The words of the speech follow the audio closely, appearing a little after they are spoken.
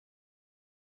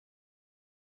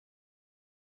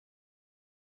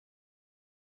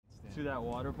to that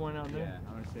water point out there? Yeah,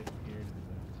 I want to stay from here to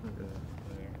Okay.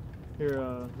 there. Here,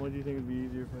 what do you think would be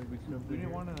easier if we snowed? We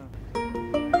didn't want to.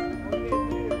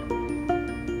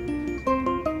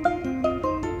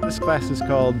 This class is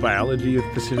called Biology of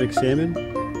Pacific Salmon.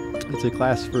 It's a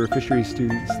class for fishery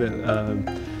students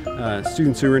that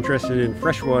students who are interested in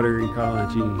freshwater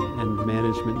ecology and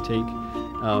management take.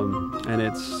 And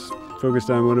it's focused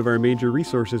on one of our major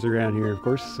resources around here, of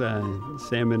course,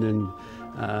 salmon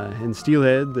and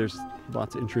steelhead. There's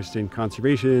lots of interest in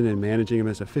conservation and managing them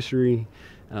as a fishery.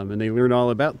 And they learn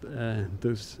all about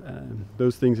those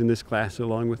things in this class,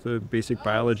 along with the basic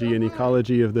biology and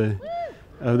ecology of the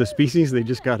species. They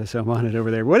just got a salmonid over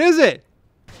there. What is it?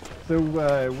 So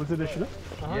was it a Chinook?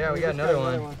 Yeah, we got another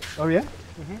one. Oh yeah?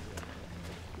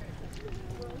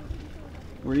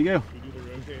 Where'd he go?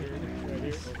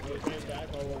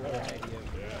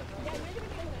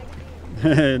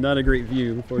 Not a great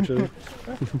view, unfortunately.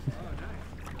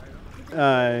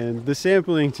 The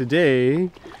sampling today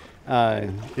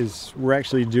we're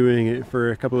actually doing it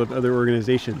for a couple of other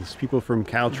organizations. People from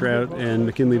Caltrout and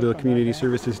McKinleyville Community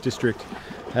Services District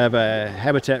have a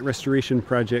habitat restoration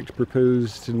project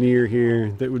proposed near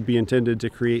here that would be intended to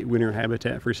create winter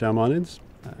habitat for salmonids.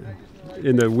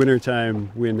 In the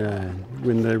wintertime, when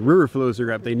the river flows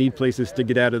are up, they need places to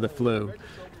get out of the flow,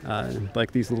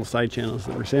 like these little side channels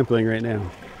that we're sampling right now.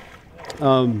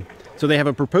 So they have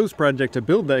a proposed project to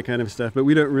build that kind of stuff, but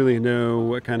we don't really know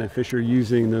what kind of fish are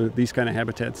using these kind of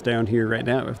habitats down here right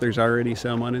now, if there's already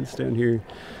salmonids down here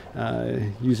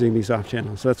using these off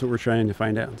channels. So that's what we're trying to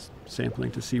find out,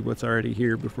 sampling to see what's already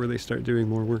here before they start doing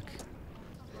more work.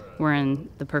 We're in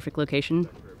the perfect location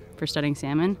for studying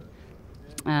salmon,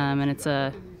 and it's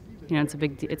a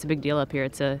big deal up here.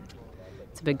 It's a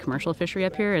big commercial fishery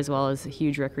up here, as well as a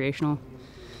huge recreational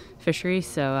fishery.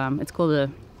 So it's cool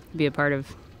to be a part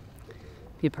of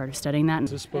studying that. Is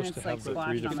this supposed to have the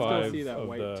 3 to 5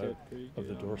 of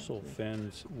the dorsal dorsal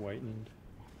fins whitened?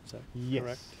 Is that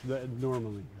correct? Yes,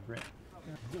 normally, right.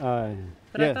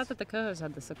 But yes. I thought that the cohos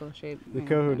had the sickle shape. The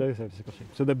coho does have a sickle shape.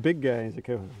 So the big guy is a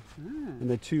coho, and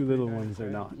the two little ones are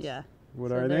not. Yeah. What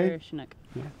So are they're they? Chinook.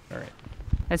 Yeah. All right.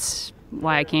 That's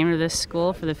why I came to this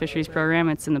school for the fisheries program.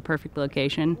 It's in the perfect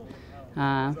location,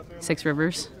 6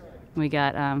 rivers. We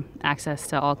got access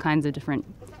to all kinds of different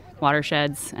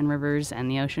watersheds and rivers,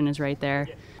 and the ocean is right there.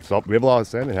 So we have a lot of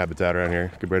salmon habitat around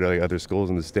here compared to like other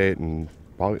schools in the state and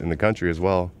probably in the country as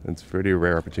well. It's a pretty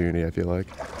rare opportunity, I feel like.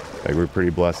 We're pretty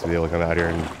blessed to be able to come out here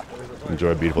and enjoy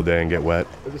a beautiful day and get wet.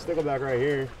 There's a stickleback right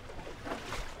here.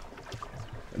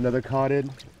 Another cotted.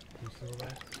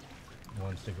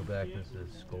 One stickleback, this is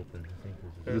sculpin, I think.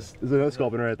 There's another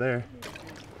sculpin right there.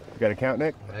 You got a count,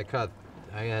 Nick?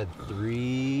 I had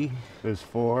 3. There's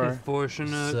 4.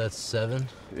 So that's 7.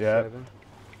 Yeah.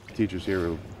 Teachers here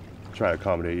will try to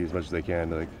accommodate you as much as they can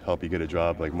to help you get a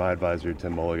job. Like my advisor,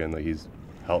 Tim Mulligan, he's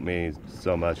helped me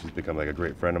so much. He's become like a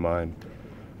great friend of mine.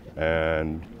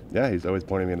 And yeah, he's always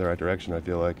pointing me in the right direction, I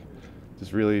feel like.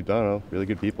 Just really, I don't know, really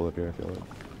good people up here, I feel like.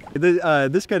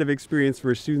 This kind of experience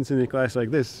for students in a class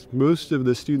like this, most of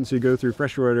the students who go through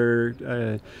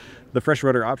freshwater, the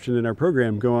freshwater option in our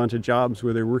program, go on to jobs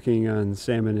where they're working on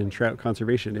salmon and trout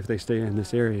conservation if they stay in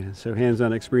this area. So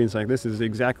hands-on experience like this is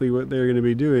exactly what they're going to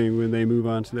be doing when they move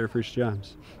on to their first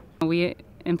jobs. We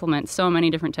implement so many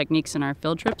different techniques in our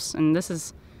field trips, and this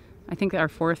is, I think, our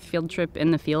 4th field trip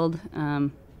in the field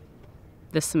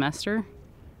this semester.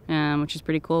 Which is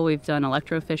pretty cool. We've done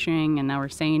electrofishing, and now we're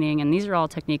seining, and these are all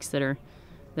techniques that are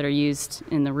used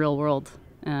in the real world,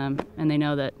 and they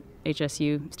know that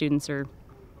HSU students are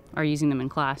using them in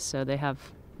class, so they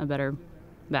have a better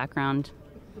background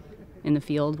in the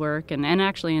field work and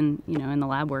actually in the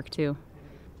lab work too.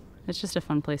 It's just a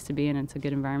fun place to be in. It's a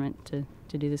good environment to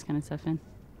do this kind of stuff in.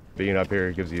 Being up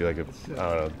here gives you like a, I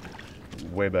don't know,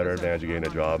 way better advantage of getting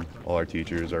a job. All our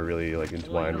teachers are really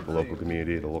entwined with the local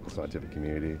community, the local scientific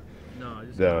community.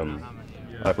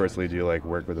 I personally do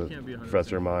work with a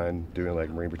professor of mine doing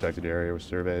marine protected area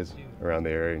surveys around the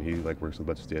area, and he works with a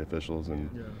bunch of state officials, and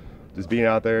just being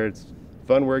out there, it's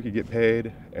fun work. You get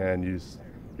paid, and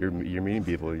you're meeting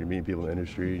people. You're meeting people in the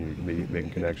industry, and you're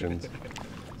making connections.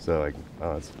 So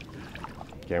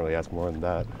can't really ask more than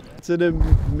that. It's an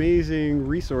amazing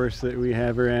resource that we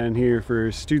have around here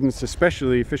for students,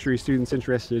 especially fishery students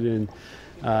interested in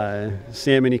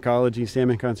salmon ecology,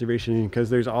 salmon conservation,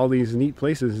 because there's all these neat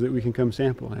places that we can come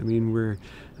sample. I mean, we're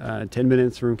 10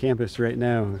 minutes from campus right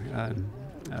now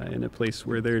in a place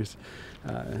where there's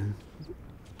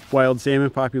wild salmon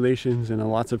populations and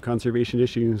lots of conservation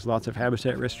issues, lots of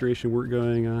habitat restoration work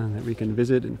going on that we can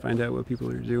visit and find out what people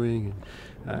are doing,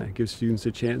 and give students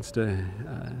a chance to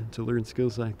learn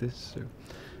skills like this. So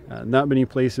not many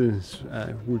places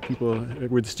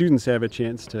where the students have a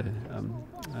chance to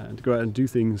go out and do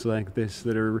things like this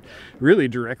that are really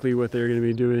directly what they're going to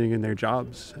be doing in their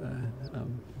jobs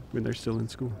when they're still in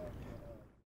school.